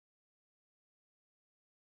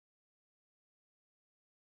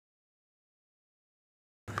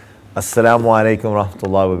Assalamu alaikum wa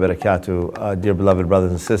rahmatullahi wa barakatuh. Dear beloved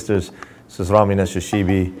brothers and sisters, this is Rami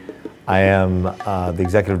Nashashibi. I am the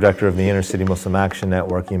Executive Director of the Inner City Muslim Action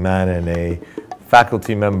Network, IMAN, and a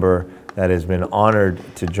faculty member that has been honored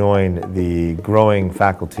to join the growing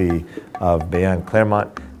faculty of Bayan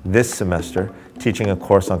Claremont this semester, teaching a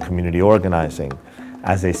course on community organizing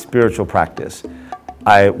as a spiritual practice.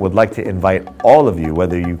 I would like to invite all of you,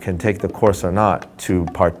 whether you can take the course or not, to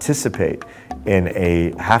participate in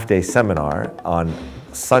a half-day seminar on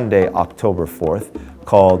Sunday, October 4th,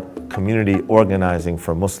 called Community Organizing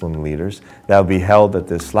for Muslim Leaders. That will be held at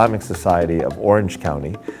the Islamic Society of Orange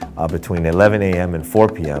County between 11 a.m. and 4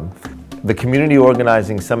 p.m. The Community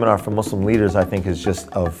Organizing Seminar for Muslim Leaders, I think, is just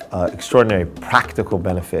of extraordinary practical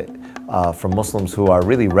benefit for Muslims who are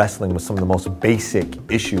really wrestling with some of the most basic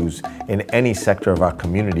issues in any sector of our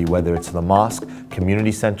community, whether it's the mosque,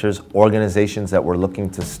 community centers, organizations that we're looking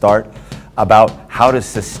to start, about how to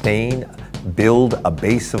sustain, build a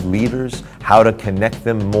base of leaders, how to connect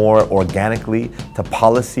them more organically to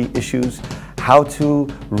policy issues, how to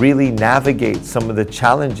really navigate some of the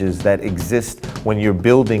challenges that exist when you're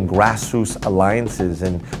building grassroots alliances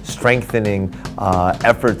and strengthening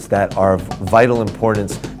efforts that are of vital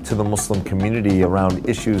importance to the Muslim community around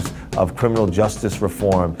issues of criminal justice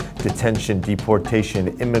reform, detention, deportation,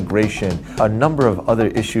 immigration, a number of other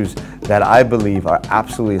issues that I believe are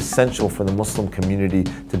absolutely essential for the Muslim community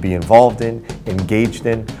to be involved in, engaged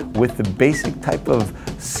in, with the basic type of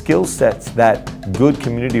skill sets that good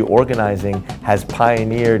community organizing has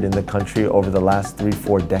pioneered in the country over the last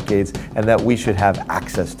 3-4 decades and that we should have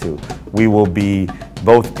access to. We will be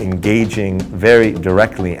both engaging very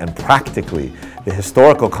directly and practically the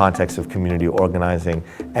historical context of community organizing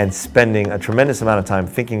and spending a tremendous amount of time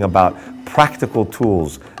thinking about practical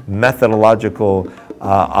tools, methodological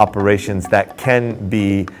operations that can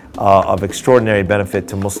be of extraordinary benefit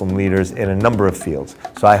to Muslim leaders in a number of fields.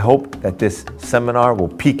 So I hope that this seminar will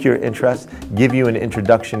pique your interest, give you an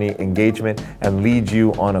introductory engagement, and lead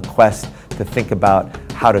you on a quest to think about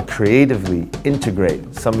how to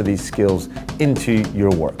integrate some of these skills into your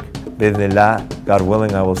work. Bidhnillah, God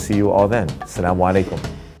willing, I will see you all then. Assalamu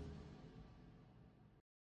alaikum.